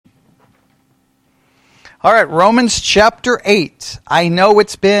All right, Romans chapter 8. I know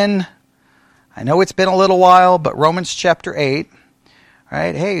it's been a little while, but Romans chapter 8. All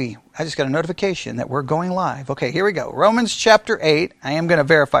right, hey, I just got a notification that we're going live. Okay, here we go. Romans chapter 8. I am going to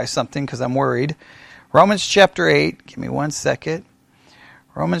verify something because I'm worried. Romans chapter 8. Give me 1 second.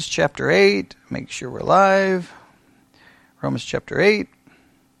 Romans chapter 8. Make sure we're live. Romans chapter 8.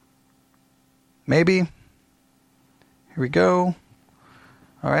 Maybe. Here we go.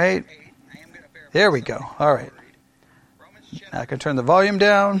 All right. There we go. All right. I can turn the volume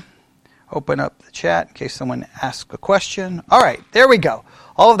down. Open up the chat in case someone asks a question. All right. There we go.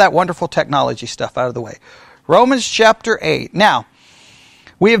 All of that wonderful technology stuff out of the way. Romans chapter 8. Now,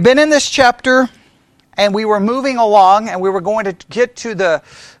 we have been in this chapter and we were moving along and we were going to get to the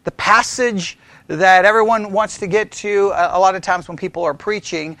passage that everyone wants to get to a lot of times when people are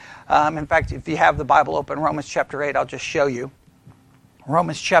preaching. In fact, if you have the Bible open, Romans chapter 8, I'll just show you.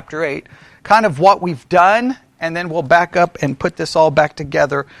 Romans chapter 8, kind of what we've done, and then we'll back up and put this all back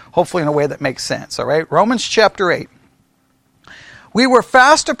together, hopefully in a way that makes sense. All right, Romans chapter 8. We were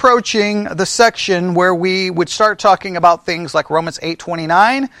fast approaching the section where we would start talking about things like Romans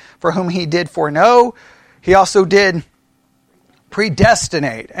 8:29, for whom he did foreknow. He also did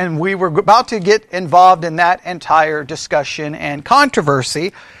predestinate, and we were about to get involved in that entire discussion and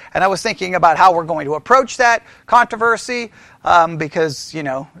controversy. And I was thinking about how we're going to approach that controversy because, you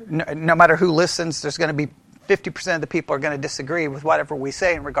know, no matter who listens, there's going to be 50% of the people are going to disagree with whatever we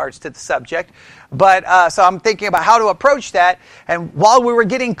say in regards to the subject. But so I'm thinking about how to approach that. And while we were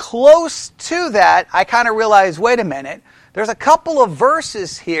getting close to that, I kind of realized, wait a minute, there's a couple of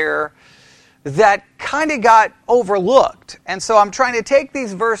verses here that kind of got overlooked. And so I'm trying to take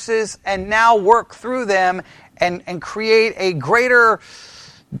these verses and now work through them and create a greater,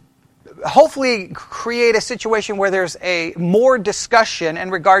 hopefully create a situation where there's a more discussion in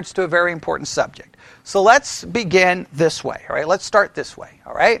regards to a very important subject. So let's begin this way, all right? Let's start this way,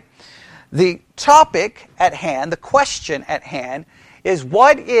 all right? The topic at hand, the question at hand, is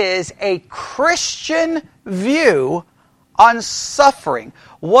what is a Christian view on suffering?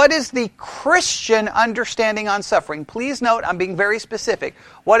 What is the Christian understanding on suffering? Please note, I'm being very specific.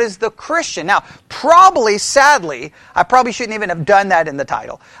 What is the Christian? Now, probably, sadly, I probably shouldn't even have done that in the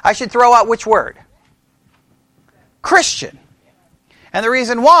title. I should throw out which word? Christian. And the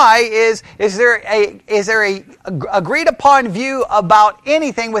reason why is there a agreed upon view about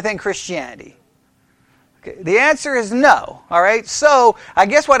anything within Christianity? Okay, the answer is no. All right. So I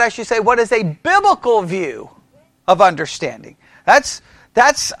guess what I should say, what is a biblical view of understanding? That's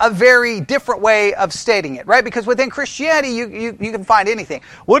a very different way of stating it, right? Because within Christianity, you can find anything.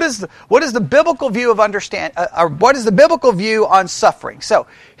 What is the biblical view of or what is the biblical view on suffering? So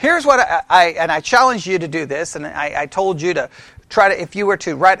here's what I challenge you to do this, and I told you to try to, if you were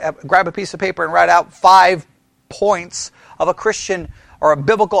to grab a piece of paper and write out 5 points of a Christian or a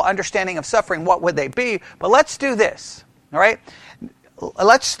biblical understanding of suffering, what would they be? But let's do this, all right?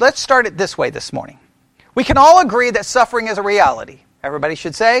 Let's start it this way this morning. We can all agree that suffering is a reality. Everybody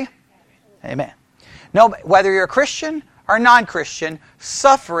should say, amen. No, whether you're a Christian or non-Christian,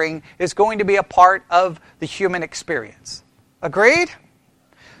 suffering is going to be a part of the human experience. Agreed?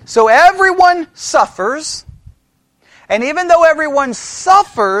 So everyone suffers, and even though everyone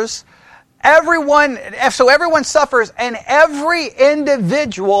suffers, everyone suffers, and every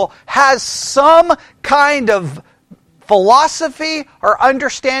individual has some kind of philosophy or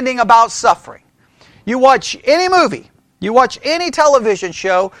understanding about suffering. You watch any movie, you watch any television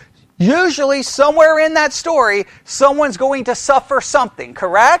show, usually somewhere in that story, someone's going to suffer something,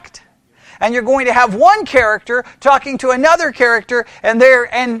 correct? And you're going to have one character talking to another character, and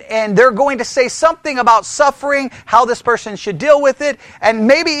they're going to say something about suffering, how this person should deal with it, and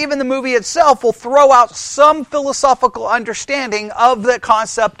maybe even the movie itself will throw out some philosophical understanding of the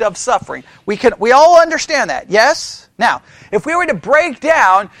concept of suffering. We all understand that, yes? Now, if we were to break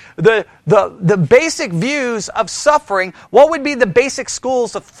down the basic views of suffering, what would be the basic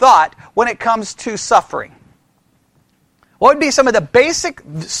schools of thought when it comes to suffering? What would be some of the basic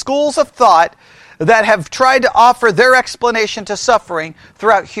schools of thought that have tried to offer their explanation to suffering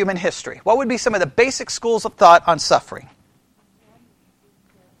throughout human history? What would be some of the basic schools of thought on suffering?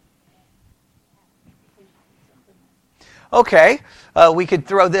 Okay, we could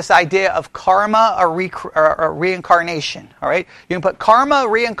throw this idea of karma or reincarnation, all right? You can put karma,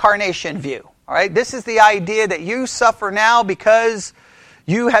 reincarnation view, all right? This is the idea that you suffer now because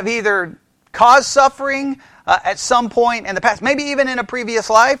you have either caused suffering at some point in the past, maybe even in a previous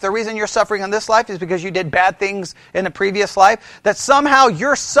life. The reason you're suffering in this life is because you did bad things in a previous life. That somehow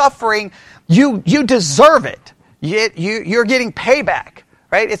you're suffering, you deserve it. You're getting payback,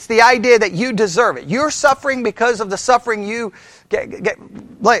 right? It's the idea that you deserve it. You're suffering because of the suffering you get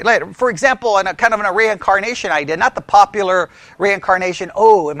later. For example, in a kind of a reincarnation idea, not the popular reincarnation,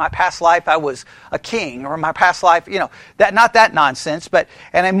 in my past life I was a king, or in my past life, not that nonsense, but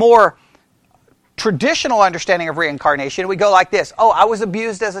in a more traditional understanding of reincarnation, we go like this. I was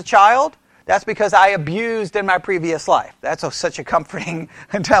abused as a child. That's because I abused in my previous life. That's such a comforting,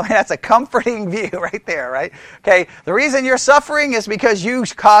 that's a comforting view right there, right? Okay, the reason you're suffering is because you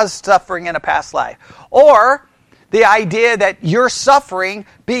caused suffering in a past life. Or the idea that you're suffering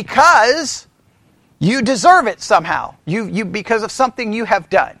because you deserve it somehow. You because of something you have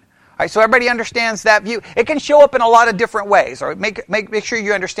done. All right, so everybody understands that view. It can show up in a lot of different ways. All right, make sure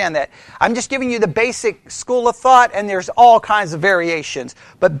you understand that. I'm just giving you the basic school of thought, and there's all kinds of variations.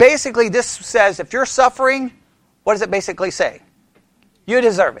 But basically, this says if you're suffering, what does it basically say? You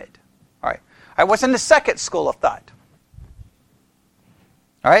deserve it. All right, what's in the second school of thought?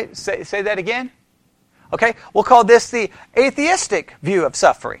 All right, say that again. Okay, we'll call this the atheistic view of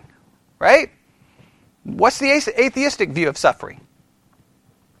suffering. Right? What's the atheistic view of suffering?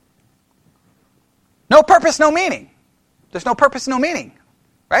 No purpose, no meaning. There's no purpose, no meaning.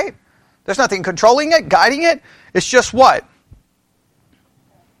 Right? There's nothing controlling it, guiding it. It's just what?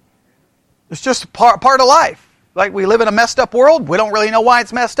 It's just part of life. Like we live in a messed up world. We don't really know why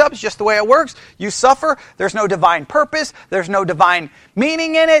it's messed up. It's just the way it works. You suffer. There's no divine purpose. There's no divine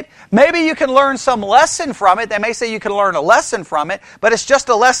meaning in it. Maybe you can learn some lesson from it. They may say you can learn a lesson from it, but it's just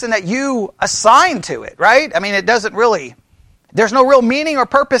a lesson that you assign to it, right? I mean, there's no real meaning or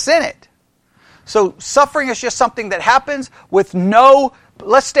purpose in it. So suffering is just something that happens with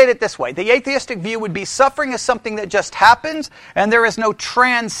let's state it this way. The atheistic view would be suffering is something that just happens, and there is no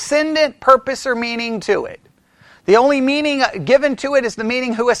transcendent purpose or meaning to it. The only meaning given to it is the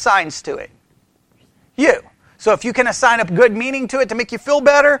meaning who assigns to it. You. So if you can assign a good meaning to it to make you feel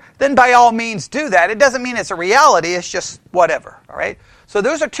better, then by all means do that. It doesn't mean it's a reality, it's just whatever. All right? So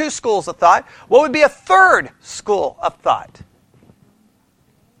those are two schools of thought. What would be a third school of thought?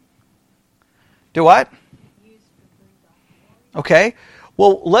 Do what? Okay.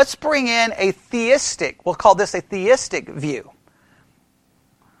 Well, let's bring in we'll call this a theistic view.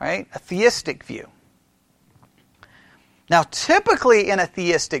 Right? A theistic view. Now, typically in a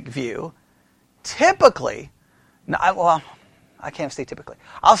theistic view, I can't say typically.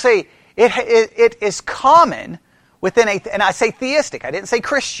 I'll say it is common within and I say theistic, I didn't say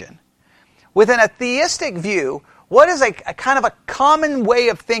Christian. Within a theistic view, what is a kind of a common way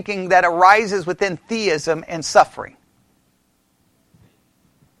of thinking that arises within theism and suffering?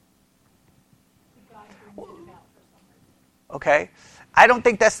 Okay. I don't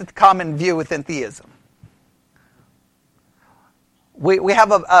think that's the common view within theism. We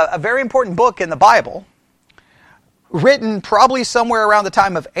have a very important book in the Bible, written probably somewhere around the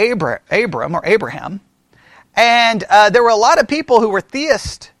time of Abraham. And there were a lot of people who were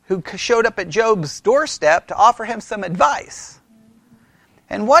theists who showed up at Job's doorstep to offer him some advice.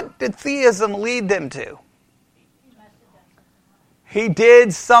 And what did theism lead them to? He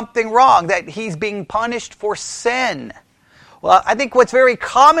did something wrong, that he's being punished for sin. Well, I think what's very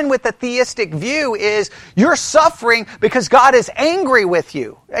common with the theistic view is you're suffering because God is angry with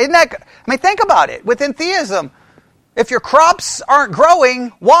you. Think about it. Within theism, if your crops aren't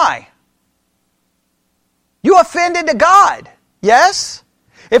growing, why? You offended God. Yes?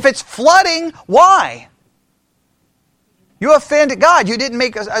 If it's flooding, why? You offended God. You didn't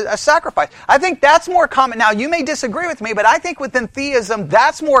make a sacrifice. I think that's more common. Now, you may disagree with me, but I think within theism,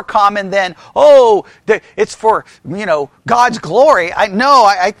 that's more common than, it's for, God's glory.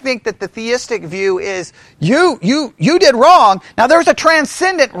 I think that the theistic view is, you did wrong. Now, there's a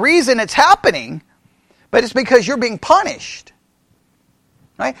transcendent reason it's happening, but it's because you're being punished.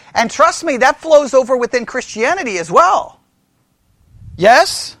 Right? And trust me, that flows over within Christianity as well.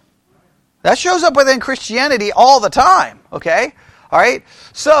 Yes? That shows up within Christianity all the time, okay? All right?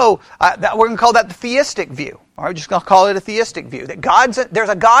 So, we're going to call that the theistic view. All right, we're just going to call it a theistic view. That there's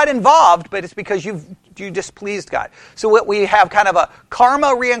a God involved, but it's because you displeased God. So what we have kind of a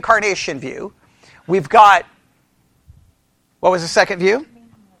karma reincarnation view. We've got, what was the second view?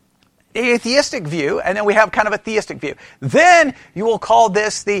 Atheistic view, and then we have kind of a theistic view. Then you will call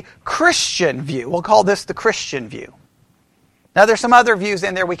this the Christian view. We'll call this the Christian view. Now, there's some other views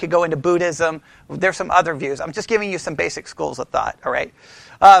in there. We could go into Buddhism. There's some other views. I'm just giving you some basic schools of thought, all right?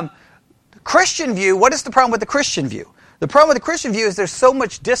 Christian view, what is the problem with the Christian view? The problem with the Christian view is there's so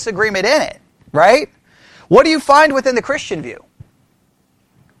much disagreement in it, right? What do you find within the Christian view?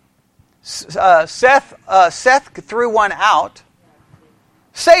 Seth threw one out.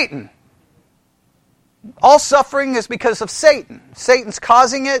 Satan. All suffering is because of Satan. Satan's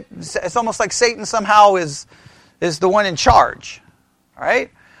causing it. It's almost like Satan somehow is the one in charge. All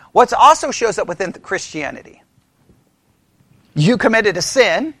right? What also shows up within Christianity? You committed a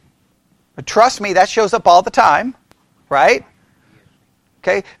sin. But trust me, that shows up all the time. Right?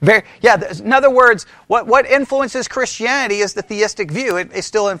 Okay? In other words, what influences Christianity is the theistic view. It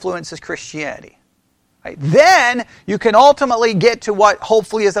still influences Christianity. Right? Then you can ultimately get to what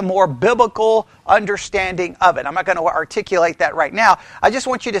hopefully is a more biblical understanding of it. I'm not going to articulate that right now. I just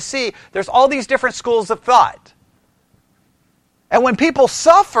want you to see there's all these different schools of thought. And when people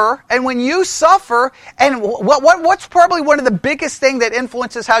suffer, and when you suffer, and what's probably one of the biggest things that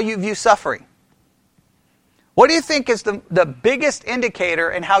influences how you view suffering? What do you think is the biggest indicator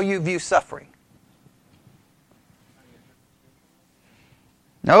in how you view suffering?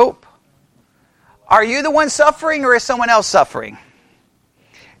 Nope. Are you the one suffering or is someone else suffering?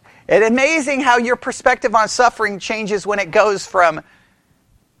 It's amazing how your perspective on suffering changes when it goes from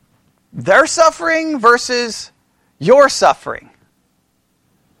their suffering versus your suffering.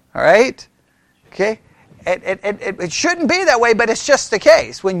 All right? Okay? It shouldn't be that way, but it's just the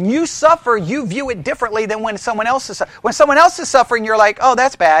case. When you suffer, you view it differently than when someone else is suffering. When someone else is suffering, you're like, oh,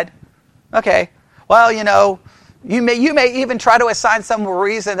 that's bad. Okay. Well, you may even try to assign some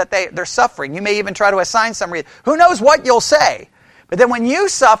reason that they're suffering. You may even try to assign some reason. Who knows what you'll say? But then when you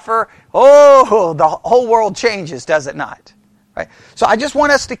suffer, the whole world changes, does it not? Right? So I just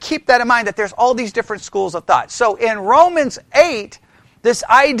want us to keep that in mind, that there's all these different schools of thought. So in Romans 8, this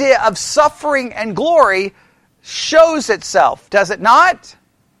idea of suffering and glory shows itself, does it not?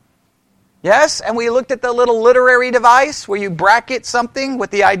 Yes, and we looked at the little literary device where you bracket something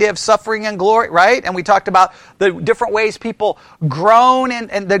with the idea of suffering and glory, right? And we talked about the different ways people groan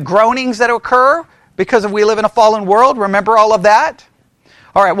and the groanings that occur because we live in a fallen world. Remember all of that?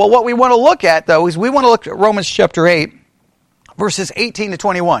 All right, well, what we want to look at, though, is we want to look at Romans chapter 8, verses 18 to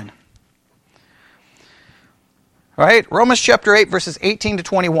 21. All right, Romans chapter 8, verses 18 to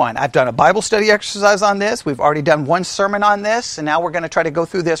 21. I've done a Bible study exercise on this. We've already done one sermon on this, and now we're going to try to go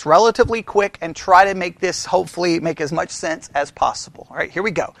through this relatively quick and try to make this, hopefully, make as much sense as possible. All right, here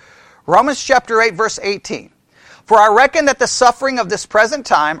we go. Romans chapter 8, verse 18. For I reckon that the suffering of this present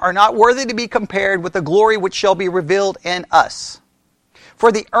time are not worthy to be compared with the glory which shall be revealed in us.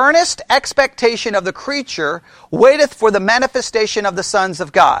 For the earnest expectation of the creature waiteth for the manifestation of the sons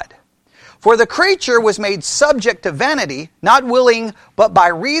of God. For the creature was made subject to vanity, not willing, but by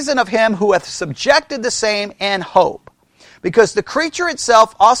reason of him who hath subjected the same in hope. Because the creature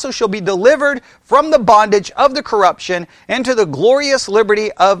itself also shall be delivered from the bondage of the corruption into the glorious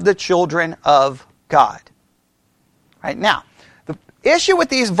liberty of the children of God. Right now, the issue with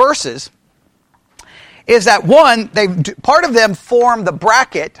these verses is that one, part of them form the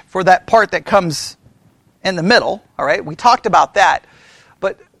bracket for that part that comes in the middle. All right, we talked about that.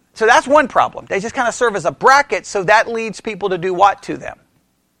 So that's one problem. They just kind of serve as a bracket, so that leads people to do what to them?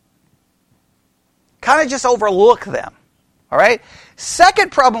 Kind of just overlook them. All right?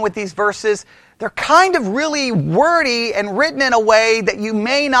 Second problem with these verses, they're kind of really wordy and written in a way that you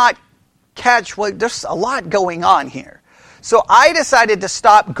may not catch. Well, there's a lot going on here. So I decided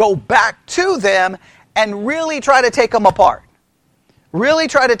to go back to them, and really try to take them apart. Really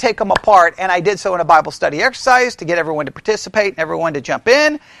try to take them apart, and I did so in a Bible study exercise to get everyone to participate and everyone to jump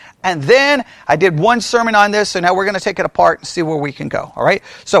in. And then I did one sermon on this, so now we're going to take it apart and see where we can go. All right?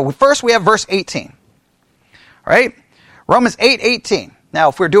 So first we have verse 18. All right? Romans 8:18. Now,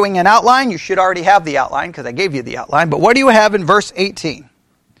 if we're doing an outline, you should already have the outline because I gave you the outline. But what do you have in verse 18?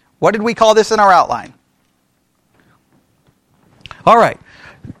 What did we call this in our outline? All right.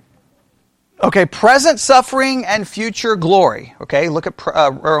 Okay, present suffering and future glory. Okay, look at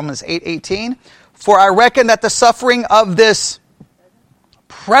Romans 8:18. For I reckon that the suffering of this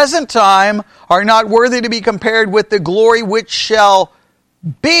present time are not worthy to be compared with the glory which shall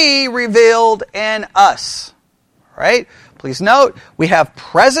be revealed in us. All right? Please note, we have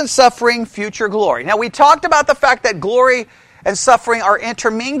present suffering, future glory. Now, we talked about the fact that glory and suffering are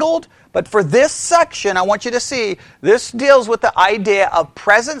intermingled, but for this section, I want you to see, this deals with the idea of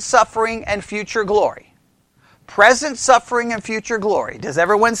present suffering and future glory. Present suffering and future glory. Does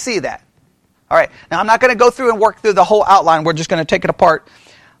everyone see that? All right. Now, I'm not going to go through and work through the whole outline. We're just going to take it apart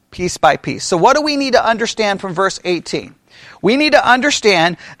piece by piece. So what do we need to understand from verse 18? We need to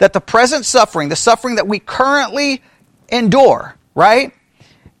understand that the present suffering, the suffering that we currently endure, right,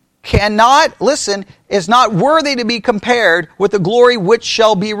 is not worthy to be compared with the glory which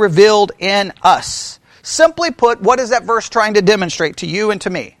shall be revealed in us. Simply put, what is that verse trying to demonstrate to you and to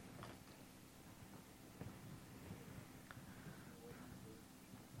me?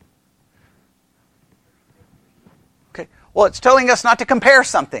 Well, it's telling us not to compare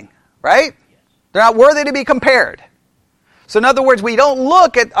something, right? They're not worthy to be compared. So in other words, we don't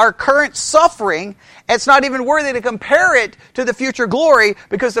look at our current suffering. It's not even worthy to compare it to the future glory,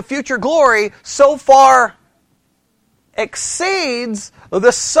 because the future glory so far exceeds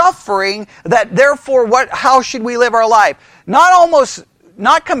the suffering that therefore how should we live our life?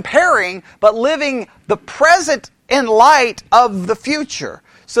 Not comparing, but living the present in light of the future,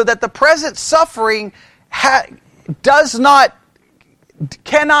 so that the present suffering cannot,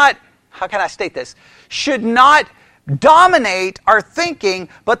 how can I state this? Should not dominate our thinking,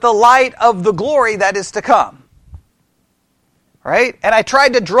 but the light of the glory that is to come. Right? And I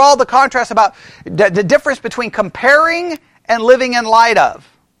tried to draw the contrast about the difference between comparing and living in light of.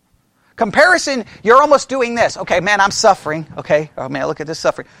 Comparison, you're almost doing this. Okay, man, I'm suffering. Okay, oh man, look at this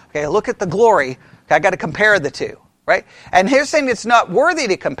suffering. Okay, look at the glory. Okay, I got to compare the two. Right? And here's saying it's not worthy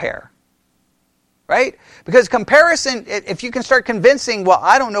to compare. Right? Because comparison, if you can start convincing, well,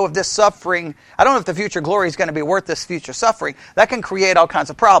 I don't know if this suffering, I don't know if the future glory is going to be worth this future suffering, that can create all kinds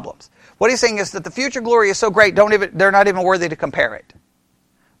of problems. What he's saying is that the future glory is so great, they're not even worthy to compare it.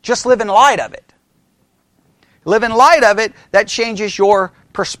 Just live in light of it. Live in light of it, that changes your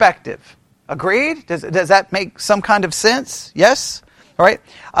perspective. Agreed? Does that make some kind of sense? Yes? All right.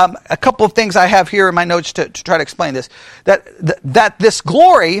 A couple of things I have here in my notes to try to explain this. That this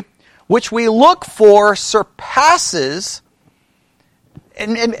glory, which we look for, surpasses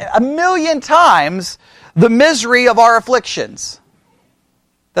in 1,000,000 times the misery of our afflictions.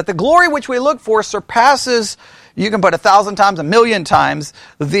 That the glory which we look for surpasses, you can put 1,000 times, 1,000,000 times,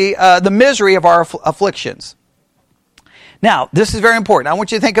 the misery of our afflictions. Now, this is very important. I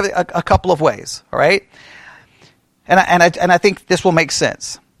want you to think of it a couple of ways, all right? And I think this will make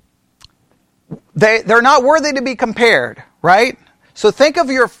sense. They're not worthy to be compared, right? So think of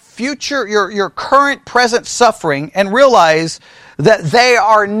your future, your current, present suffering, and realize that they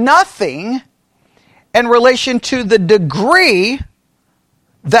are nothing in relation to the degree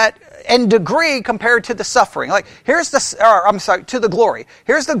compared to the suffering. Like, to the glory.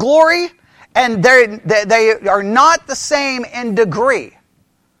 Here's the glory, and they are not the same in degree.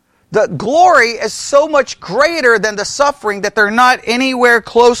 The glory is so much greater than the suffering that they're not anywhere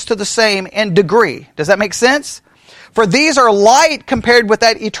close to the same in degree. Does that make sense? For these are light compared with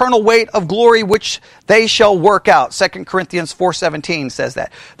that eternal weight of glory which they shall work out. 2 Corinthians 4:17 says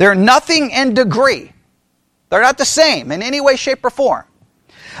that. They're nothing in degree. They're not the same in any way, shape, or form.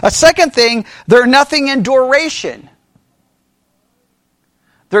 A second thing, they're nothing in duration.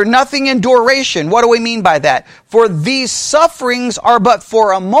 They're nothing in duration. What do we mean by that? For these sufferings are but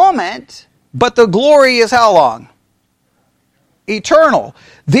for a moment, but the glory is how long? Eternal.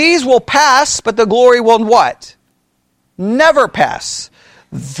 These will pass, but the glory will what? Never pass.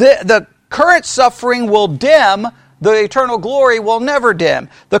 The current suffering will dim, the eternal glory will never dim.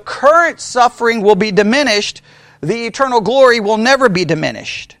 The current suffering will be diminished, the eternal glory will never be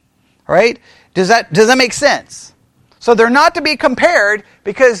diminished. All right? Does that make sense? So they're not to be compared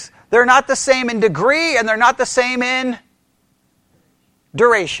because they're not the same in degree and they're not the same in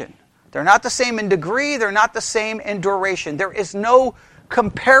duration. They're not the same in degree, they're not the same in duration. There is no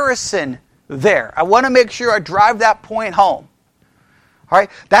comparison there. I want to make sure I drive that point home. All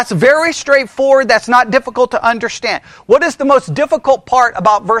right? That's very straightforward. That's not difficult to understand. What is the most difficult part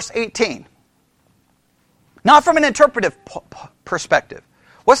about verse 18? Not from an interpretive perspective.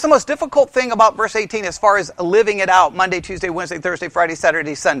 What's the most difficult thing about verse 18 as far as living it out Monday, Tuesday, Wednesday, Thursday, Friday,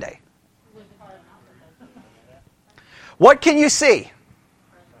 Saturday, Sunday? What can you see?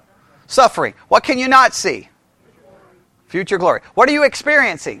 Suffering. What can you not see? Future glory. What are you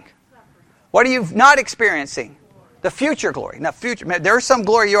experiencing? What are you not experiencing? The future glory. Now, there's some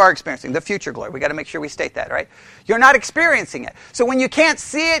glory you are experiencing. The future glory. We got to make sure we state that, right? You're not experiencing it. So when you can't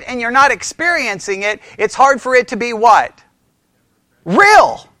see it and you're not experiencing it, it's hard for it to be what?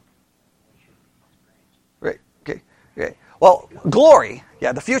 Real. Right. Okay. Well, glory.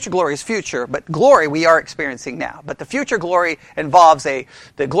 Yeah, the future glory is future, but glory we are experiencing now. But the future glory involves the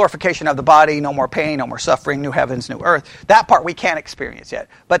glorification of the body, no more pain, no more suffering, new heavens, new earth. That part we can't experience yet.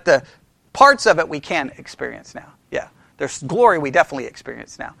 But the parts of it we can experience now. Yeah, there's glory we definitely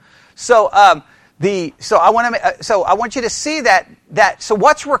experience now. So I want you to see that. So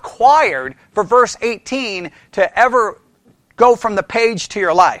what's required for verse 18 to ever go from the page to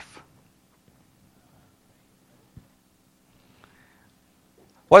your life?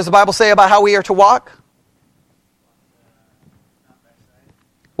 What does the Bible say about how we are to walk?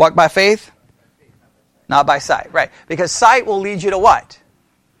 Walk by faith, not by sight. Right, because sight will lead you to what?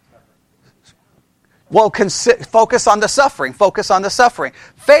 Well, focus on the suffering. Focus on the suffering.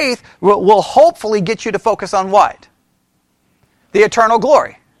 Faith will hopefully get you to focus on what? The eternal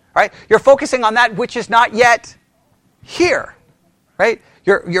glory, right? You're focusing on that which is not yet here, right?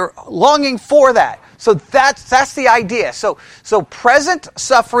 You're longing for that. So that's the idea. So present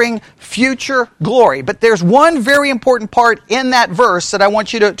suffering, future glory. But there's one very important part in that verse that I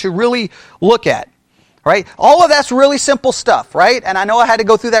want you to really look at. Right? All of that's really simple stuff, right? And I know I had to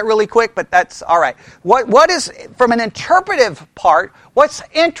go through that really quick, but that's all right. What is, from an interpretive part, what's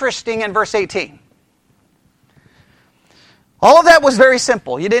interesting in verse 18? All of that was very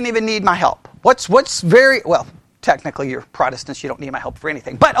simple. You didn't even need my help. What's very, well, technically you're Protestants, you don't need my help for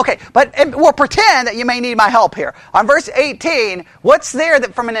anything. But okay, we'll pretend that you may need my help here. On verse 18, what's there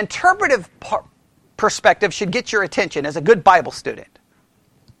that from an interpretive perspective should get your attention as a good Bible student?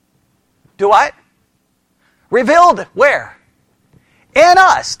 Do what? Revealed where? In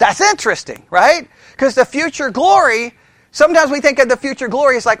us. That's interesting, right? Because the future glory, sometimes we think of the future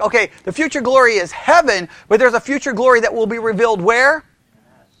glory as like, okay, the future glory is heaven, but there's a future glory that will be revealed where?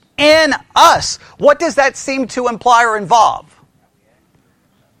 In us. What does that seem to imply or involve?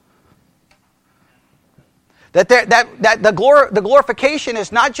 That the glorification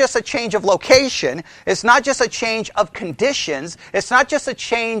is not just a change of location, it's not just a change of conditions, it's not just a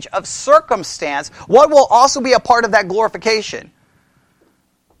change of circumstance. What will also be a part of that glorification?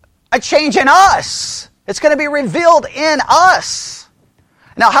 A change in us. It's going to be revealed in us.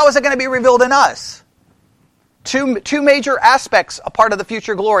 Now, how is it going to be revealed in us? Two major aspects, a part of the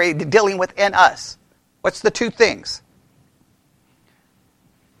future glory dealing with in us. What's the two things?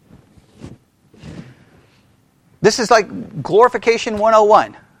 This is like glorification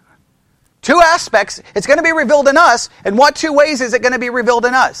 101. Two aspects. It's going to be revealed in us. In what two ways is it going to be revealed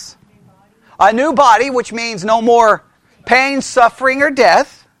in us? A new body, which means no more pain, suffering, or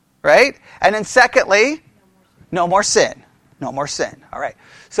death. Right? And then secondly, no more sin. No more sin. All right.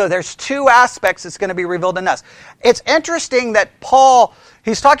 So there's two aspects that's going to be revealed in us. It's interesting that Paul,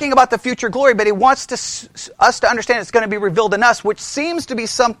 he's talking about the future glory, but he wants us to understand it's going to be revealed in us, which seems to be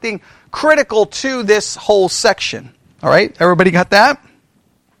something critical to this whole section. All right, everybody got that?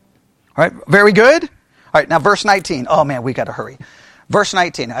 All right, very good. All right, now verse 19. Oh man, we got to hurry. Verse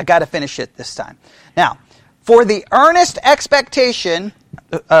 19, I got to finish it this time. Now, for the earnest expectation,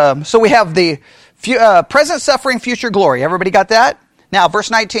 so we have the present suffering, future glory. Everybody got that? Now,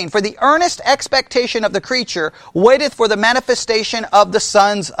 verse 19, for the earnest expectation of the creature waiteth for the manifestation of the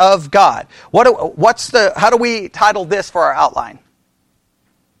sons of God. How do we title this for our outline?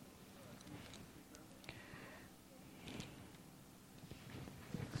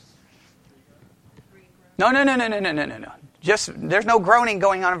 No. Just, there's no groaning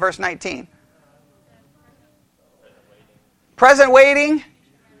going on in verse 19. Present waiting.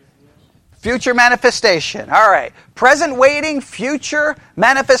 Future manifestation. All right. Present waiting, future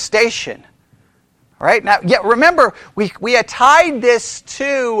manifestation. All right. Now, remember, we had tied this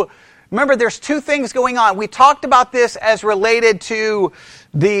to, remember, there's two things going on. We talked about this as related to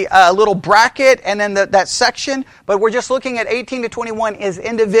the little bracket and then that section, but we're just looking at 18 to 21 is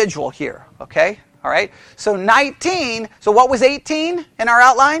individual here. Okay. All right. So 19, so what was 18 in our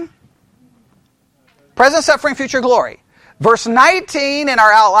outline? Present suffering, future glory. Verse 19 in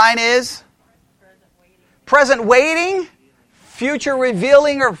our outline is present waiting, future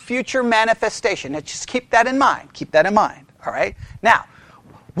revealing, or future manifestation. Now, just keep that in mind. Keep that in mind. All right. Now,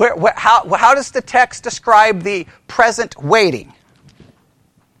 how does the text describe the present waiting?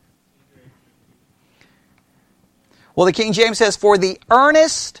 Well, the King James says, "For the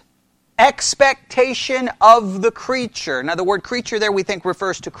earnest expectation of the creature." Now, the word creature there we think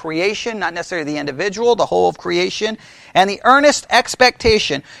refers to creation, not necessarily the individual, the whole of creation. And the earnest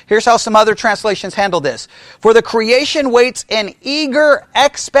expectation. Here's how some other translations handle this. For the creation waits in eager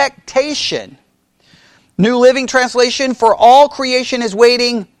expectation. New Living Translation, for all creation is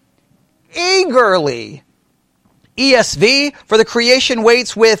waiting eagerly. ESV, for the creation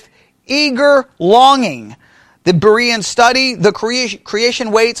waits with eager longing. The Berean study, the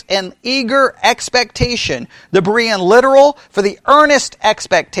creation waits in eager expectation. The Berean literal, for the earnest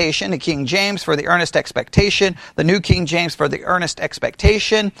expectation. The King James, for the earnest expectation. The New King James, for the earnest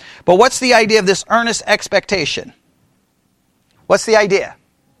expectation. But what's the idea of this earnest expectation? What's the idea?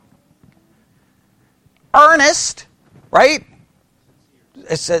 Earnest, right?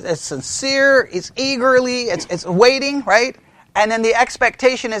 It's sincere, it's eagerly, it's waiting, right? And then the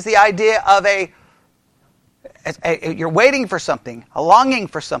expectation is the idea of you're waiting for something, a longing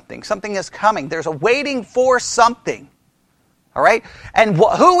for something. Something is coming. There's a waiting for something. All right? And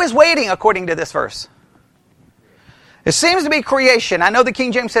who is waiting according to this verse? It seems to be creation. I know the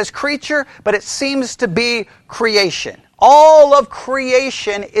King James says creature, but it seems to be creation. All of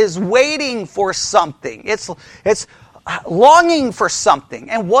creation is waiting for something. It's longing for something.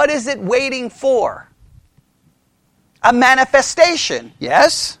 And what is it waiting for? A manifestation,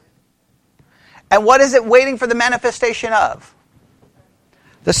 yes? And what is it waiting for the manifestation of?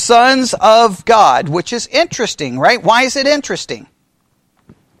 The sons of God, which is interesting, right? Why is it interesting?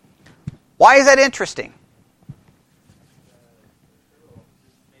 Why is that interesting?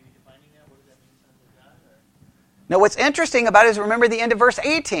 Now, what's interesting about it is, remember the end of verse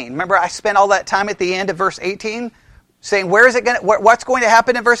 18. Remember, I spent all that time at the end of verse 18 saying, what's going to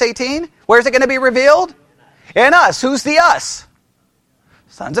happen in verse 18? Where is it going to be revealed? In us. Who's the us?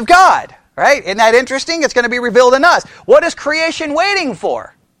 Sons of God, right? Isn't that interesting? It's going to be revealed in us. What is creation waiting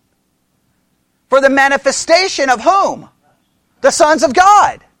for? For the manifestation of whom? The sons of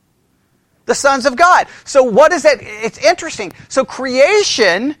God. The sons of God. So what is that? It's interesting. So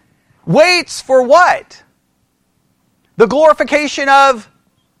creation waits for what? The glorification of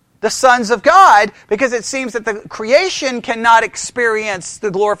the sons of God, because it seems that the creation cannot experience the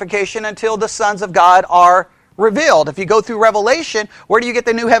glorification until the sons of God are revealed. If you go through Revelation, where do you get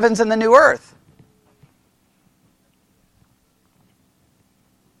the new heavens and the new earth?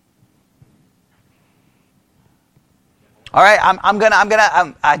 All right,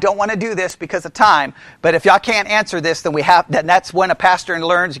 I don't want to do this because of time, but if y'all can't answer this, then that's when a pastor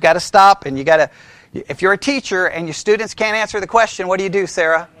learns you got to stop, and you got to. If you're a teacher and your students can't answer the question, what do you do,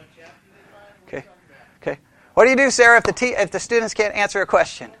 Sarah? Okay. What do you do, Sarah, if the students can't answer a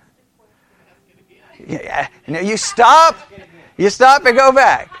question? You stop. You stop and go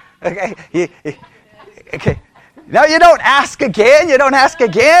back. Okay. Okay. No, you don't ask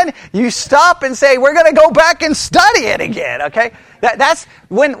again. You stop and say, we're going to go back and study it again. Okay. That's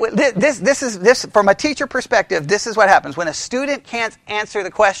when this is from a teacher perspective. This is what happens when a student can't answer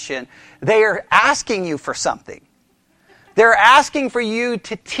the question. They are asking you for something. They're asking for you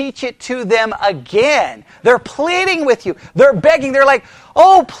to teach it to them again. They're pleading with you. They're begging. They're like,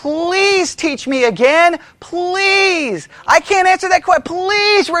 oh, please teach me again. Please. I can't answer that question.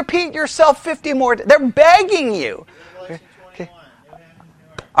 Please repeat yourself 50 more times. They're begging you. Okay.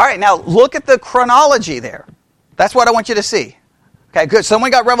 All right, now look at the chronology there. That's what I want you to see. Okay, good.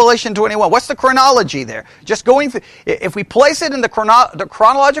 Someone got Revelation 21. What's the chronology there? Just going through. If we place it in the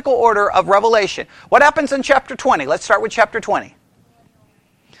chronological order of Revelation, what happens in chapter 20? Let's start with chapter 20.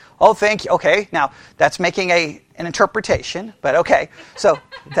 Oh, thank you. Okay, now that's making an interpretation, but okay. So,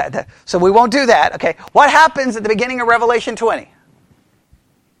 so we won't do that. Okay, what happens at the beginning of Revelation 20?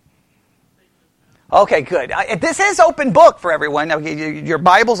 Okay, good. This is open book for everyone. Your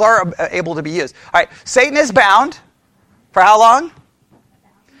Bibles are able to be used. All right, Satan is bound for how long?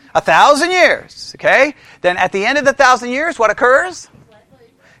 1,000 years, okay? Then at the end of the 1,000 years, what occurs?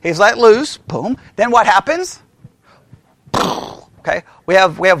 He's let loose. Boom. Then what happens? Okay, we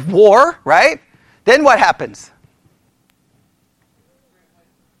have war, right? Then what happens?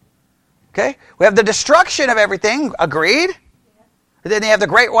 Okay, we have the destruction of everything. Agreed? Then you have the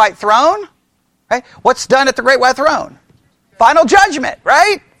great white throne, right? What's done at the great white throne? Final judgment,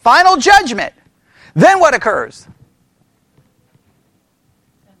 right? Final judgment. Then what occurs?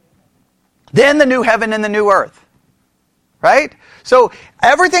 Then the new heaven and the new earth. Right? So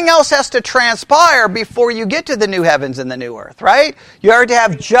everything else has to transpire before you get to the new heavens and the new earth, right? You already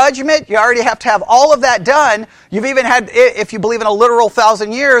have judgment. You already have to have all of that done. You've even had, if you believe in a literal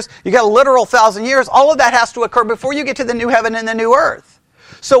 1,000 years, you got a literal 1,000 years. All of that has to occur before you get to the new heaven and the new earth.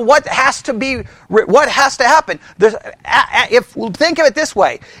 So what has to happen? Think of it this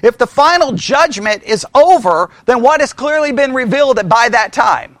way. If the final judgment is over, then what has clearly been revealed by that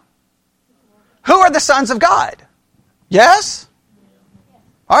time? Who are the sons of God? Yes?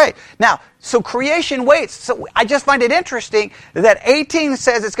 All right. Now, so creation waits. So I just find it interesting that 18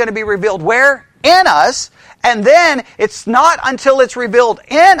 says it's going to be revealed where? In us. And then it's not until it's revealed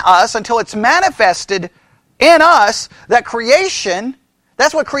in us, until it's manifested in us, that creation,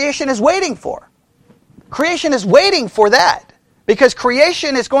 that's what creation is waiting for. Creation is waiting for that. Because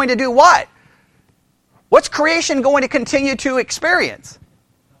creation is going to do what? What's creation going to continue to experience?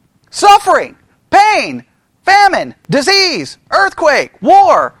 Suffering. Pain, famine, disease, earthquake,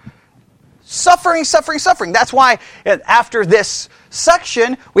 war, suffering. That's why after this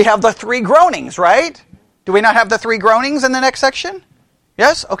section, we have the three groanings, right? Do we not have the three groanings in the next section?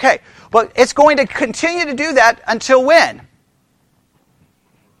 Yes? Okay. But it's going to continue to do that until when?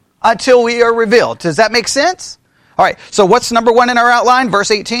 Until we are revealed. Does that make sense? All right. So what's number one in our outline? Verse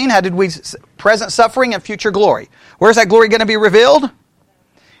 18. How did we present suffering and future glory? Where's that glory going to be revealed?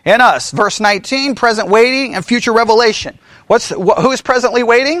 In us. Verse 19, present waiting and future revelation. Who is presently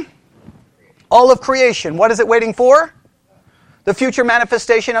waiting? All of creation. What is it waiting for? The future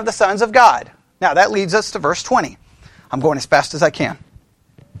manifestation of the sons of God. Now that leads us to verse 20. I'm going as fast as I can.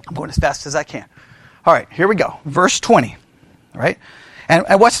 I'm going as fast as I can. All right, here we go. Verse 20. All right? And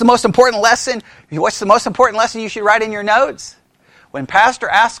what's the most important lesson? What's the most important lesson you should write in your notes? When pastor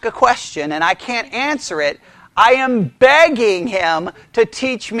asks a question and I can't answer it, I am begging him to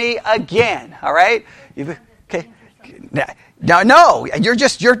teach me again. All right? Okay. No,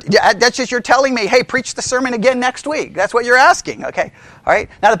 that's just you're telling me, hey, preach the sermon again next week. That's what you're asking, okay? All right?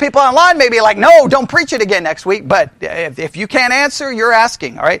 Now, the people online may be like, no, don't preach it again next week, but if you can't answer, you're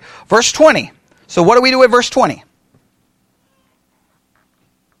asking, all right? Verse 20. So what do we do at verse 20?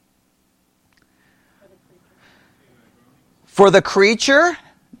 For the creature,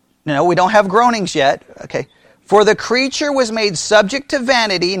 no, we don't have groanings yet, okay? For the creature was made subject to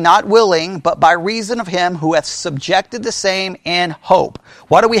vanity, not willing, but by reason of him who hath subjected the same in hope.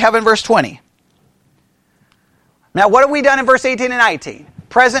 What do we have in verse 20? Now, what have we done in verse 18 and 19?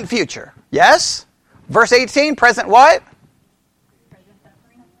 Present, future. Yes? Verse 18, present what?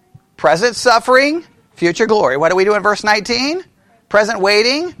 Present suffering, future glory. What do we do in verse 19? Present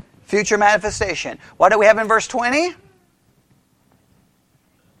waiting, future manifestation. What do we have in verse 20?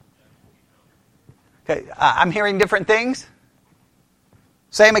 Okay, I'm hearing different things.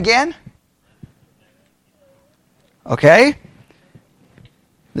 Say them again. Okay.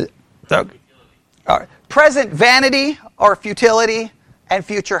 All right. Present vanity or futility and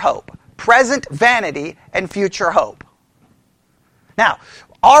future hope. Present vanity and future hope. Now,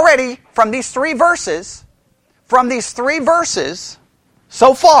 already from these three verses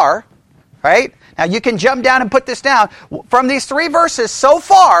so far, right? Now you can jump down and put this down. From these three verses so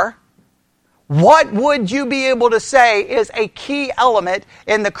far, what would you be able to say is a key element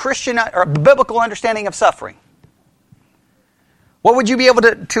in the Christian or biblical understanding of suffering? What would you be able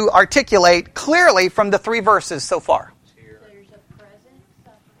to articulate clearly from the three verses so far? There's a present suffering,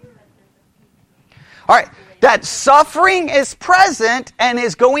 but there's a future. All right, that suffering is present and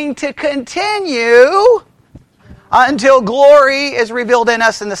is going to continue until glory is revealed in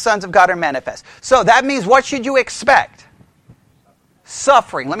us and the sons of God are manifest. So that means what should you expect?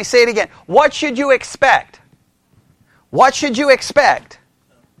 Suffering. Let me say it again. What should you expect? What should you expect?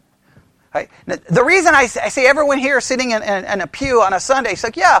 Right? The reason I say everyone here sitting in a pew on a Sunday is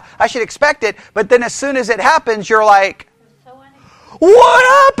like, yeah, I should expect it, but then as soon as it happens, you're like,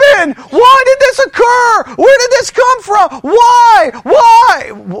 what happened? Why did this occur? Where did this come from? Why?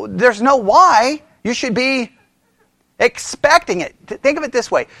 Why? There's no why. You should be expecting it. Think of it this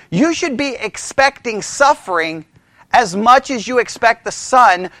way. You should be expecting suffering as much as you expect the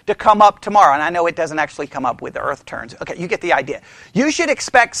sun to come up tomorrow. And I know it doesn't actually come up with the earth turns. Okay, you get the idea. You should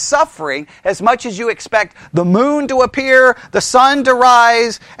expect suffering as much as you expect the moon to appear, the sun to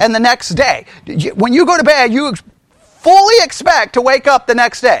rise, and the next day. When you go to bed, you fully expect to wake up the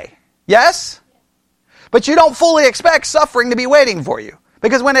next day. Yes? But you don't fully expect suffering to be waiting for you.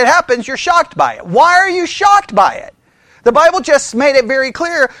 Because when it happens, you're shocked by it. Why are you shocked by it? The Bible just made it very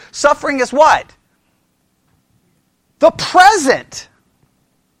clear. Suffering is what? The present.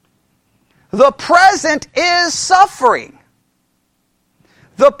 The present is suffering.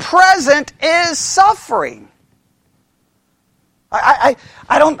 The present is suffering. I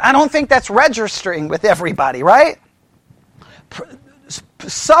don't think that's registering with everybody, right?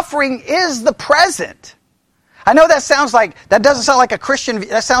 Suffering is the present. I know that doesn't sound like a Christian.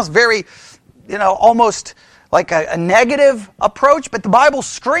 That sounds very, almost like a negative approach, but the Bible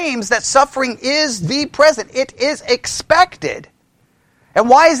screams that suffering is the present. It is expected. And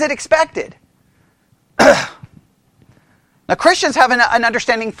why is it expected? Now, Christians have an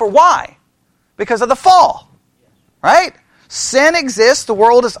understanding for why. Because of the fall. Right? Sin exists. The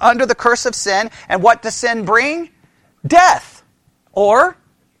world is under the curse of sin. And what does sin bring? Death. Or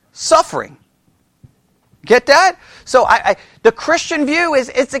suffering. Get that? So the Christian view is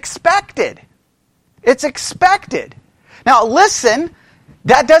it's expected. It's expected. Now listen,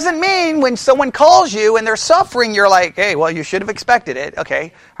 that doesn't mean when someone calls you and they're suffering, you're like, hey, well, you should have expected it.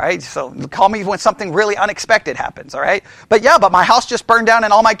 Okay, all right, so call me when something really unexpected happens, all right? But my house just burned down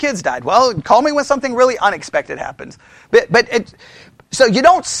and all my kids died. Well, call me when something really unexpected happens. So you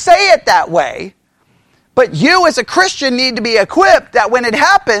don't say it that way, but you as a Christian need to be equipped that when it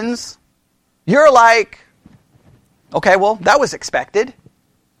happens, you're like, okay, well, that was expected.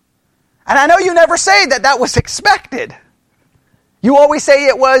 And I know you never say that was expected. You always say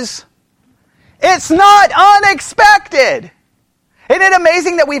it's not unexpected. Isn't it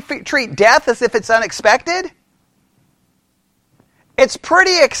amazing that we treat death as if it's unexpected? It's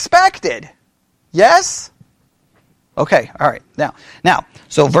pretty expected. Yes? Okay, all right. Now,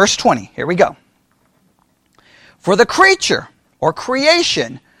 so verse 20, here we go. For the creature or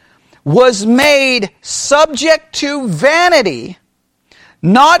creation was made subject to vanity,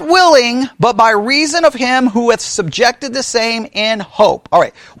 not willing, but by reason of him who hath subjected the same in hope. All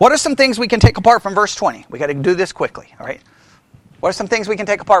right, what are some things we can take apart from verse 20? We got to do this quickly, all right? What are some things we can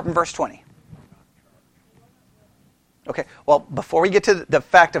take apart from verse 20? Okay, well, before we get to the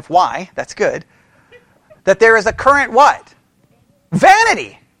fact of why, that's good, that there is a current what?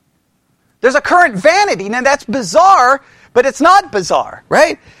 Vanity. There's a current vanity. Now, that's bizarre, but it's not bizarre,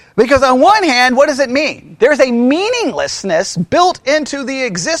 right? Because on one hand, what does it mean? There's a meaninglessness built into the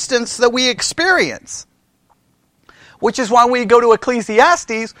existence that we experience. Which is why when we go to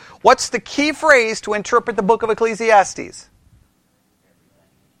Ecclesiastes, what's the key phrase to interpret the book of Ecclesiastes?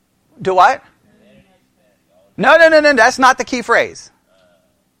 Do what? No, that's not the key phrase.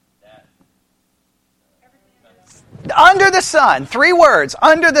 Under the sun. 3 words.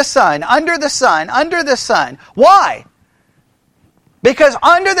 Under the sun, under the sun, under the sun. Why? Because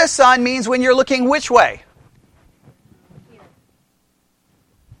under the sun means when you're looking which way?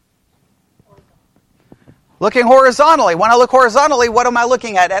 Looking horizontally. When I look horizontally, what am I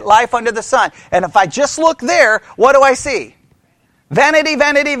looking at? At life under the sun. And if I just look there, what do I see? Vanity,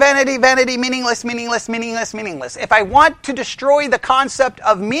 vanity, vanity, vanity, meaningless, meaningless, meaningless, meaningless. If I want to destroy the concept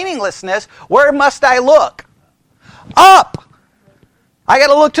of meaninglessness, where must I look? Up. I got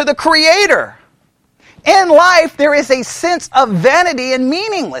to look to the Creator. In life, there is a sense of vanity and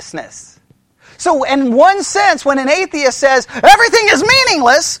meaninglessness. So in one sense, when an atheist says, everything is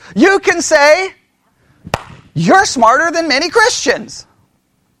meaningless, you can say, you're smarter than many Christians.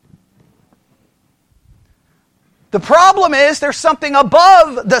 The problem is there's something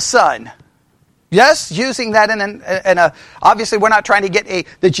above the sun. Yes, using that in a obviously we're not trying to get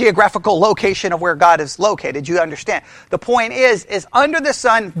the geographical location of where God is located. You understand. The point is under the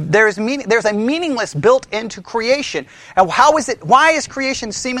sun there's a meaningless built into creation. And why is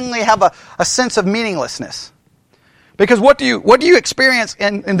creation seemingly have a sense of meaninglessness? Because what do you experience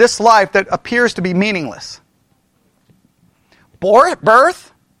in this life that appears to be meaningless?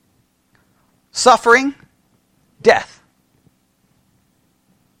 Birth, suffering, death.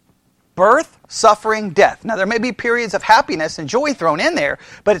 Birth, suffering, death. Now, there may be periods of happiness and joy thrown in there,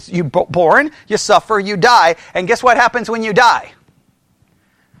 but it's you born, you suffer, you die, and guess what happens when you die?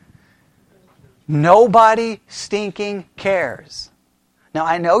 Nobody stinking cares. Now,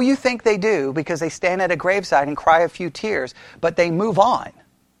 I know you think they do because they stand at a graveside and cry a few tears, but they move on.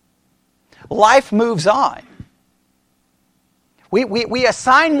 Life moves on. We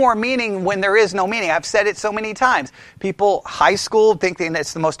assign more meaning when there is no meaning. I've said it so many times. People, high school, thinking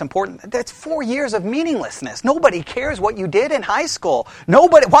that's the most important. That's 4 years of meaninglessness. Nobody cares what you did in high school.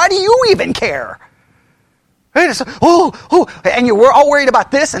 Nobody. Why do you even care? And you were all worried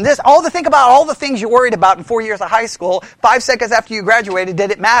about this and this. Think about all the things you worried about in 4 years of high school. 5 seconds after you graduated,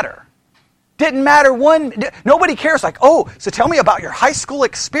 did it matter? Didn't matter one. Nobody cares. Like, so tell me about your high school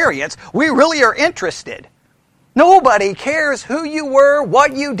experience. We really are interested. Nobody cares who you were,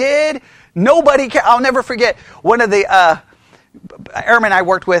 what you did. Nobody cares. I'll never forget one of the airmen I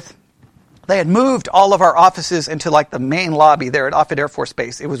worked with. They had moved all of our offices into like the main lobby there at Offutt Air Force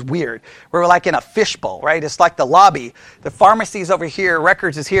Base. It was weird. We were like in a fishbowl, right? It's like the lobby. The pharmacy's over here,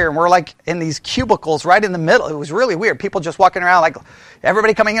 records is here, and we're like in these cubicles right in the middle. It was really weird. People just walking around, like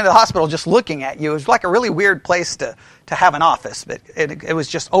everybody coming into the hospital just looking at you. It was like a really weird place to have an office, but it was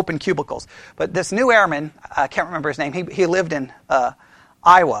just open cubicles. But this new airman, I can't remember his name, he lived in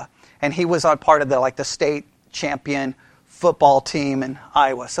Iowa, and he was on part of the state champion football team in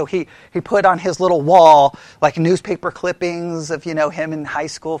Iowa. So he put on his little wall like newspaper clippings of him in high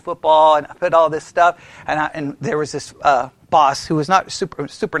school football, and I put all this stuff. And there was this boss who was not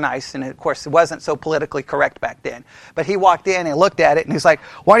super nice, and of course it wasn't so politically correct back then. But he walked in and looked at it, and he's like,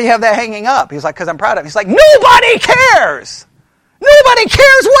 "Why do you have that hanging up?" He's like, "Because I'm proud of it." He's like, "Nobody cares. Nobody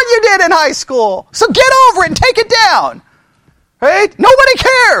cares what you did in high school. So get over it and take it down, right? Nobody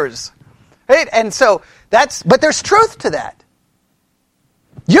cares, right?" And so. But there's truth to that.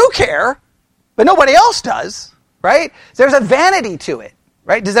 You care, but nobody else does, right? There's a vanity to it,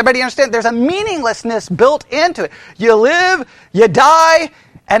 right? Does everybody understand? There's a meaninglessness built into it. You live, you die,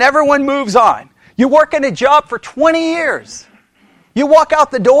 and everyone moves on. You work in a job for 20 years. You walk out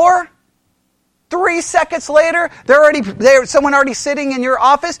the door, 3 seconds later, there's someone already sitting in your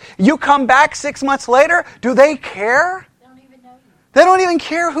office. You come back 6 months later. Do they care? They don't even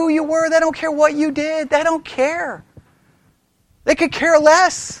care who you were. They don't care what you did. They don't care. They could care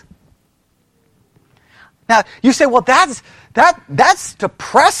less. Now, you say, well, that's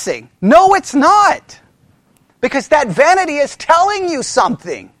depressing. No, it's not. Because that vanity is telling you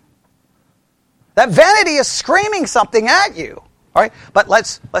something. That vanity is screaming something at you. All right, but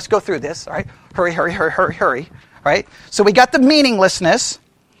let's go through this. All right, hurry. All right, so we got the meaninglessness.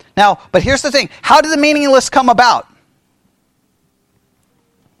 Now, but here's the thing. How did the meaningless come about?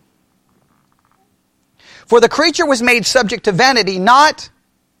 For the creature was made subject to vanity, not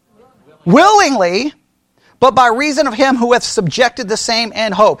willingly, but by reason of him who hath subjected the same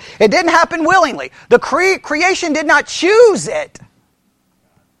in hope. It didn't happen willingly. The creation did not choose it.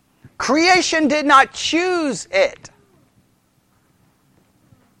 Creation did not choose it.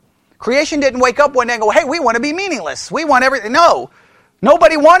 Creation didn't wake up one day and go, hey, we want to be meaningless. We want everything. No,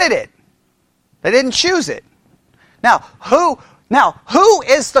 nobody wanted it. They didn't choose it. Now, who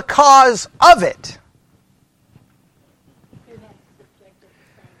is the cause of it?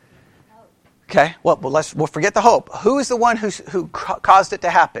 Okay, well, we'll forget the hope. Who is the one who caused it to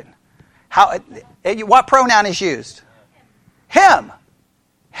happen? What pronoun is used? Him.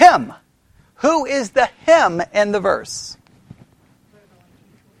 Him. Who is the him in the verse?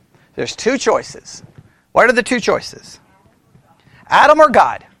 There's two choices. What are the two choices? Adam or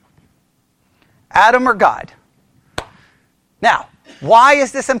God? Adam or God? Now, why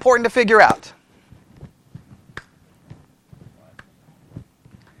is this important to figure out?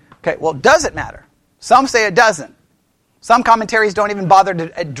 Okay, well, does it matter? Some say it doesn't. Some commentaries don't even bother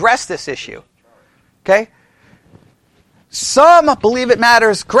to address this issue. Okay? Some believe it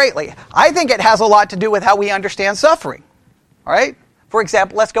matters greatly. I think it has a lot to do with how we understand suffering. All right? For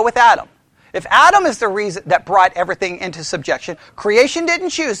example, let's go with Adam. If Adam is the reason that brought everything into subjection, creation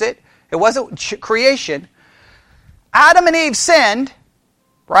didn't choose it. It wasn't creation. Adam and Eve sinned,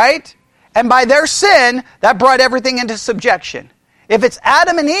 right? And by their sin, that brought everything into subjection. If it's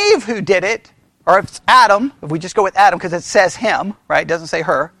Adam and Eve who did it, or if it's Adam, if we just go with Adam because it says him, right? It doesn't say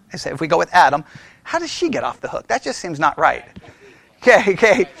her. If we go with Adam, how does she get off the hook? That just seems not right.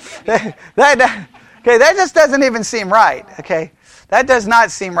 Okay. That just doesn't even seem right. Okay. That does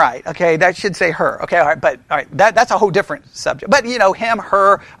not seem right. Okay, that should say her. Okay, all right, that's a whole different subject. But him,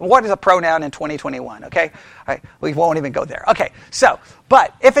 her, what is a pronoun in 2021? Okay, all right, we won't even go there. Okay, so,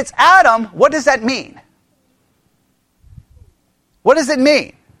 but if it's Adam, what does that mean? What does it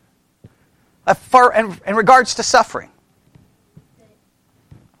mean? In regards to suffering.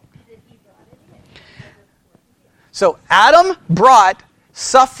 So Adam brought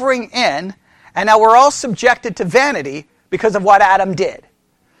suffering in, and now we're all subjected to vanity because of what Adam did.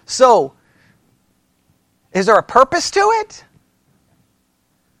 So, is there a purpose to it?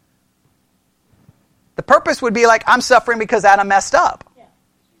 The purpose would be like, I'm suffering because Adam messed up. Yeah.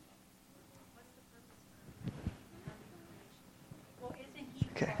 Well, isn't he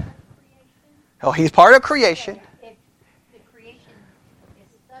Okay. part of creation? Oh, he's part of creation. If the creation is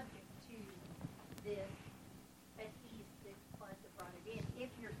subject to this, but he's the one that brought it in, if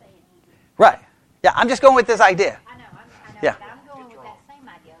you're saying he did. Right. Yeah, I'm just going with this idea. I know, Yeah. but I'm going with that same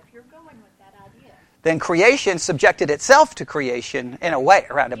idea. If you're going with that idea. Then creation subjected itself to creation in a way,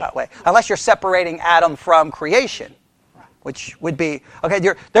 a roundabout way. Unless you're separating Adam from creation, which would be, okay,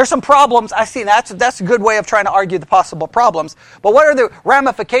 there's some problems. I see that's a good way of trying to argue the possible problems. But what are the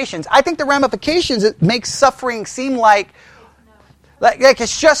ramifications? I think the ramifications, it makes suffering seem like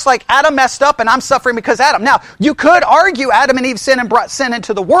it's just like Adam messed up and I'm suffering because Adam. Now, you could argue Adam and Eve sinned and brought sin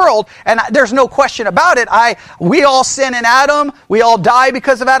into the world, and there's no question about it. We all sin in Adam. We all die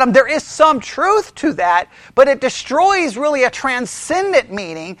because of Adam. There is some truth to that, but it destroys really a transcendent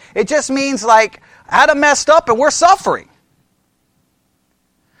meaning. It just means like Adam messed up and we're suffering.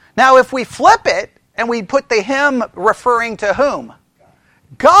 Now, if we flip it and we put the him referring to whom?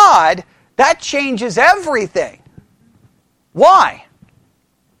 God, that changes everything. Why?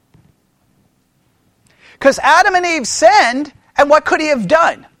 Because Adam and Eve sinned, and what could he have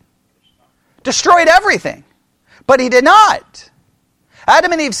done? Destroyed everything. But he did not.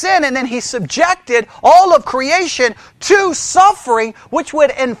 Adam and Eve sinned, and then he subjected all of creation to suffering, which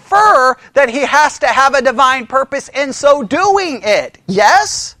would infer that he has to have a divine purpose in so doing it.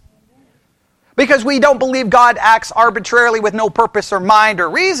 Yes? Because we don't believe God acts arbitrarily with no purpose or mind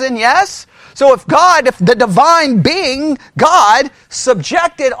or reason, yes? So if the divine being, God,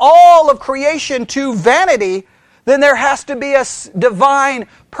 subjected all of creation to vanity, then there has to be a divine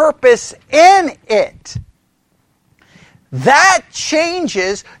purpose in it. That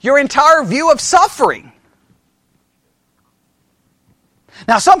changes your entire view of suffering.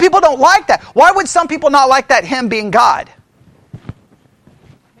 Now, some people don't like that. Why would some people not like that, him being God?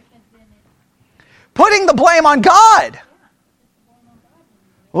 Putting the blame on God.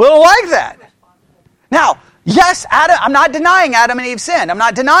 We don't like that. Now, yes, I'm not denying Adam and Eve sinned. I'm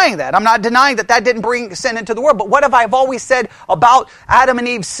not denying that. I'm not denying that didn't bring sin into the world. But what have I always said about Adam and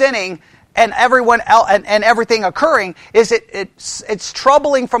Eve sinning and everyone else and everything occurring, is it's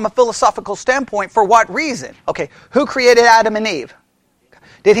troubling from a philosophical standpoint. For what reason? Okay, who created Adam and Eve?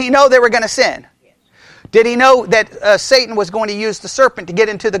 Did he know they were going to sin? Did he know that Satan was going to use the serpent to get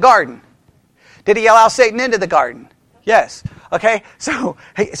into the garden? Did he allow Satan into the garden? Yes. Okay, so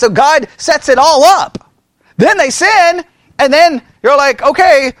God sets it all up. Then they sin, and then you're like,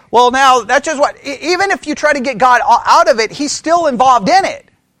 okay, well now that's just what, even if you try to get God out of it, he's still involved in it.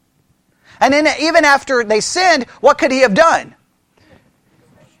 And then even after they sinned, what could he have done?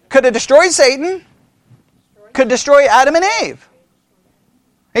 Could have destroyed Satan, could destroy Adam and Eve.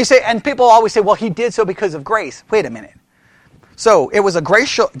 And people always say, well, he did so because of grace. Wait a minute. So it was a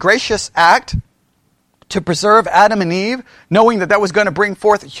gracious act to preserve Adam and Eve, knowing that was going to bring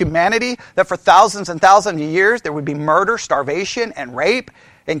forth humanity, that for thousands and thousands of years there would be murder, starvation, and rape,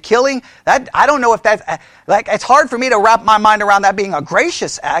 and killing. That, I don't know if that's, like, it's hard for me to wrap my mind around that being a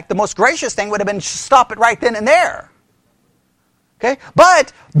gracious act. The most gracious thing would have been to stop it right then and there. Okay?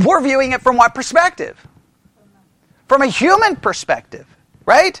 But we're viewing it from what perspective? From a human perspective,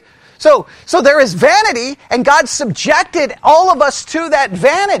 right? So there is vanity, and God subjected all of us to that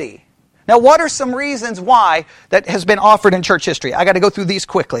vanity. Now, what are some reasons why that has been offered in church history? I got to go through these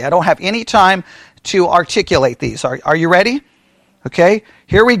quickly. I don't have any time to articulate these. Are you ready? Okay,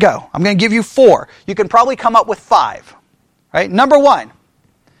 here we go. I'm going to give you 4. You can probably come up with 5. Right? Number 1,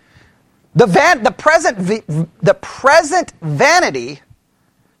 the present vanity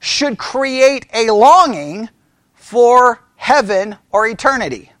should create a longing for heaven or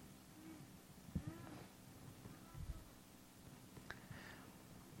eternity.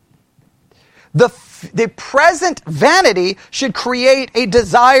 The present vanity should create a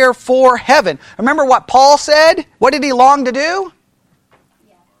desire for heaven. Remember what Paul said? What did he long to do?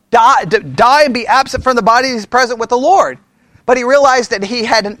 Die and be absent from the body, he's present with the Lord. But he realized that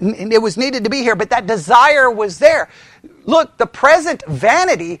it was needed to be here, but that desire was there. Look, the present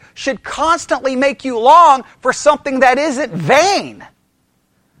vanity should constantly make you long for something that isn't vain.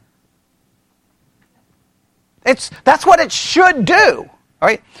 That's what it should do. All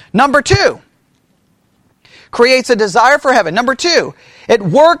right. Number 2, creates a desire for heaven. Number 2, it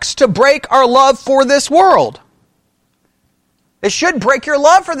works to break our love for this world. It should break your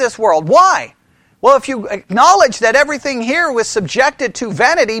love for this world. Why? Well, if you acknowledge that everything here was subjected to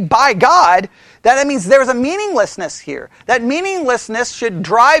vanity by God, that means there's a meaninglessness here. That meaninglessness should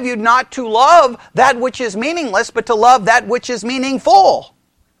drive you not to love that which is meaningless, but to love that which is meaningful.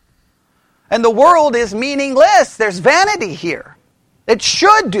 And the world is meaningless. There's vanity here. It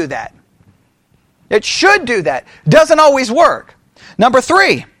should do that. It should do that. Doesn't always work. Number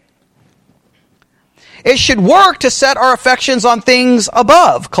 3, it should work to set our affections on things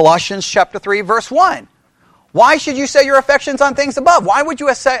above. Colossians chapter 3, verse 1. Why should you set your affections on things above? Why would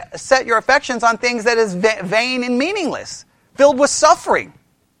you set your affections on things that is vain and meaningless, filled with suffering?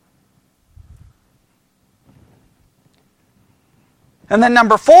 And then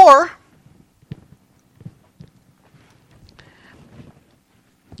number 4,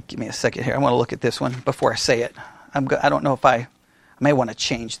 give me a second here. I want to look at this one before I say it. I don't know if I may want to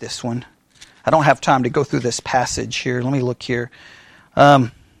change this one. I don't have time to go through this passage here. Let me look here.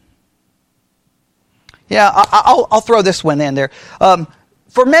 I'll throw this one in there.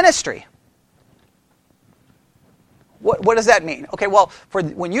 For ministry. What does that mean? Okay, well,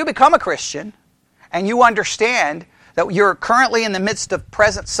 when you become a Christian and you understand that you're currently in the midst of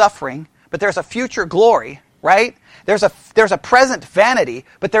present suffering, but there's a future glory, right? There's a present vanity,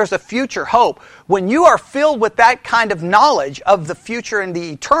 but there's a future hope. When you are filled with that kind of knowledge of the future and the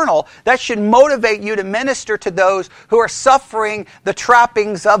eternal, that should motivate you to minister to those who are suffering the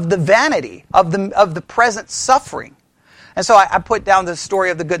trappings of the vanity, of the present suffering. And so I put down the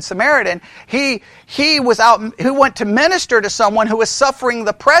story of the Good Samaritan. He went to minister to someone who was suffering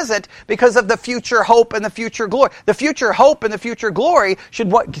the present because of the future hope and the future glory. The future hope and the future glory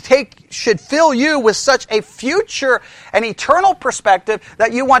should fill you with such a future and eternal perspective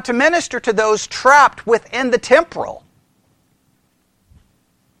that you want to minister to those trapped within the temporal.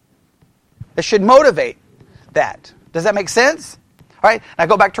 It should motivate that. Does that make sense? All right, now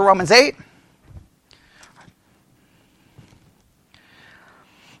go back to Romans 8.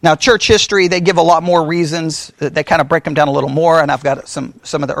 Now, church history, they give a lot more reasons. They kind of break them down a little more, and I've got some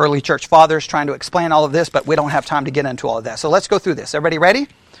of the early church fathers trying to explain all of this, but we don't have time to get into all of that. So let's go through this. Everybody ready? All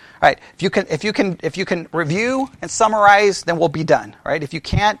right. If you can review and summarize, then we'll be done. All right. If you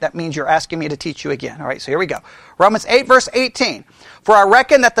can't, that means you're asking me to teach you again. All right. So here we go. Romans 8, verse 18. For I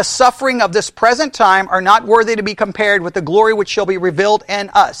reckon that the suffering of this present time are not worthy to be compared with the glory which shall be revealed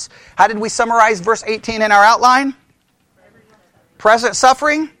in us. How did we summarize verse 18 in our outline? Present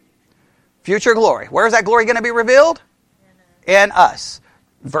suffering Future glory. Where is that glory going to be revealed? In us.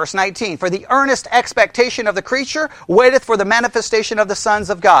 Verse 19. For the earnest expectation of the creature waiteth for the manifestation of the sons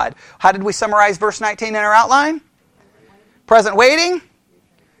of God. How did we summarize verse 19 in our outline? Present waiting.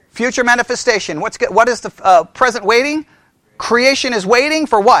 Future manifestation. What is the present waiting? Creation is waiting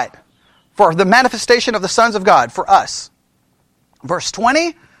for what? For the manifestation of the sons of God, for us. Verse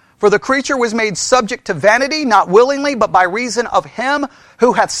 20. For the creature was made subject to vanity, not willingly, but by reason of him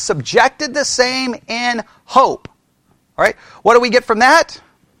who hath subjected the same in hope. All right. What do we get from that?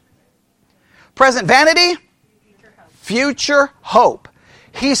 Present vanity, future hope.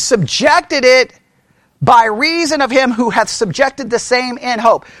 He subjected it by reason of him who hath subjected the same in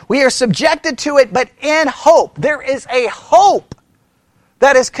hope. We are subjected to it, but in hope. There is a hope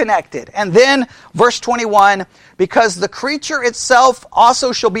that is connected. And then, verse 21, because the creature itself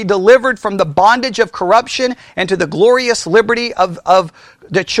also shall be delivered from the bondage of corruption and to the glorious liberty of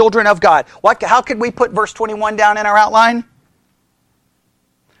the children of God. How could we put verse 21 down in our outline?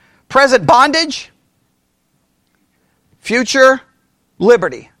 Present bondage, future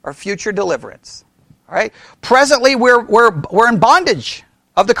liberty, or future deliverance. All right? Presently, we're in bondage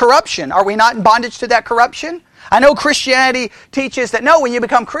of the corruption. Are we not in bondage to that corruption? I know Christianity teaches that, no, when you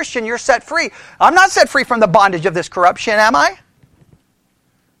become Christian, you're set free. I'm not set free from the bondage of this corruption, am I?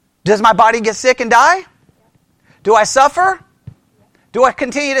 Does my body get sick and die? Do I suffer? Do I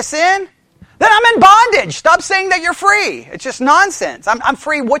continue to sin? Then I'm in bondage. Stop saying that you're free. It's just nonsense. I'm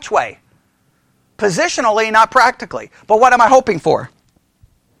free which way? Positionally, not practically. But what am I hoping for?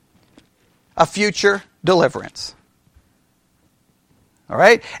 A future deliverance. All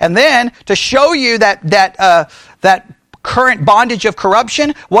right? And then, to show you that current bondage of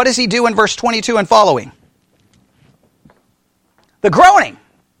corruption, what does he do in verse 22 and following? The groaning.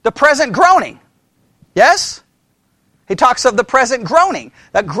 The present groaning. Yes? He talks of the present groaning.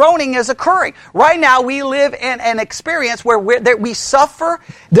 That groaning is occurring. Right now, we live in an experience where we suffer,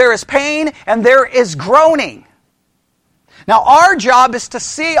 there is pain, and there is groaning. Now, our job is to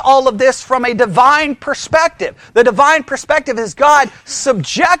see all of this from a divine perspective. The divine perspective is God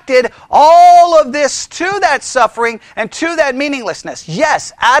subjected all of this to that suffering and to that meaninglessness.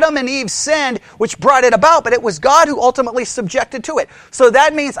 Yes, Adam and Eve sinned, which brought it about, but it was God who ultimately subjected to it. So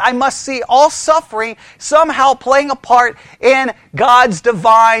that means I must see all suffering somehow playing a part in God's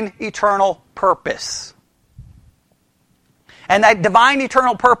divine eternal purpose. And that divine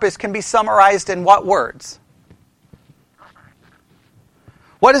eternal purpose can be summarized in what words?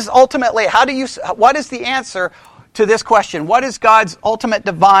 What is the answer to this question? What is God's ultimate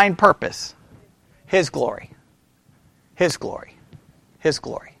divine purpose? His glory. His glory. His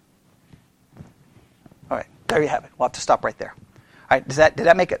glory. All right, there you have it. We'll have to stop right there. All right,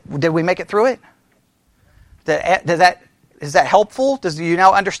 did we make it through it? Is that helpful? Do you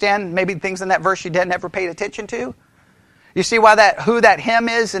now understand maybe things in that verse you never paid attention to? You see why who that him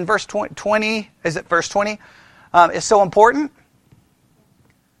is in verse 20, is it verse 20, is so important?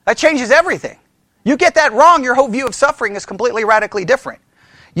 That changes everything. You get that wrong, your whole view of suffering is completely radically different.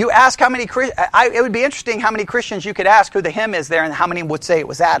 You ask how many it would be interesting how many Christians you could ask who the him is there and how many would say it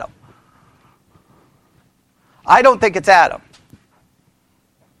was Adam. I don't think it's Adam.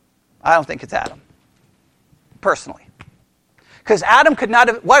 Personally. Because Adam could not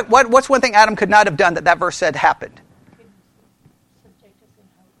have, what's one thing Adam could not have done that verse said happened?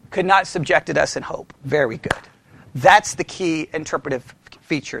 Could not subjected us in hope. Very good. That's the key interpretive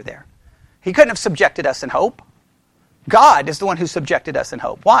feature there. He couldn't have subjected us in hope. God is the one who subjected us in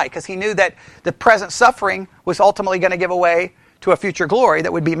hope. Why? Because he knew that the present suffering was ultimately going to give away to a future glory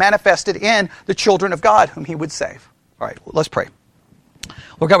that would be manifested in the children of God whom he would save. All right, let's pray.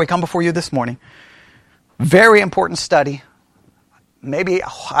 Lord God, we come before you this morning. Very important study. Maybe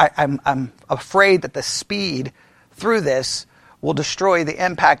I'm afraid that the speed through this will destroy the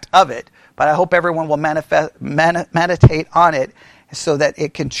impact of it, but I hope everyone will meditate on it so that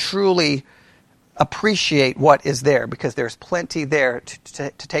it can truly appreciate what is there, because there's plenty there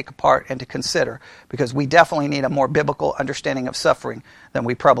to take apart and to consider, because we definitely need a more biblical understanding of suffering than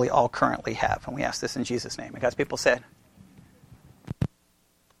we probably all currently have. And we ask this in Jesus' name. And God's people said...